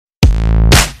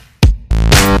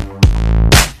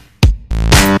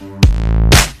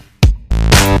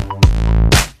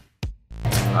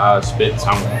I spent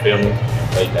time with my family,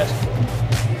 played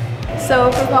basketball.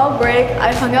 So for fall break,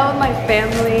 I hung out with my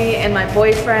family and my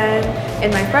boyfriend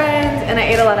and my friends, and I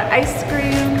ate a lot of ice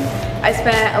cream. I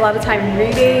spent a lot of time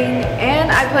reading,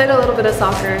 and I played a little bit of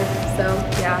soccer, so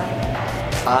yeah.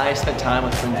 I spent time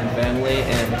with friends and family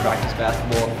and practiced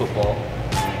basketball and football.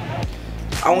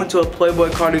 I went to a Playboy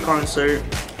Cardi concert,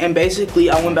 and basically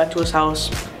I went back to his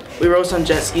house. We rode some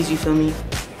jet skis, you feel me?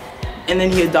 And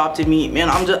then he adopted me. Man,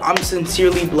 I'm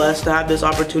sincerely blessed to have this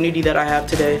opportunity that I have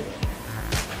today.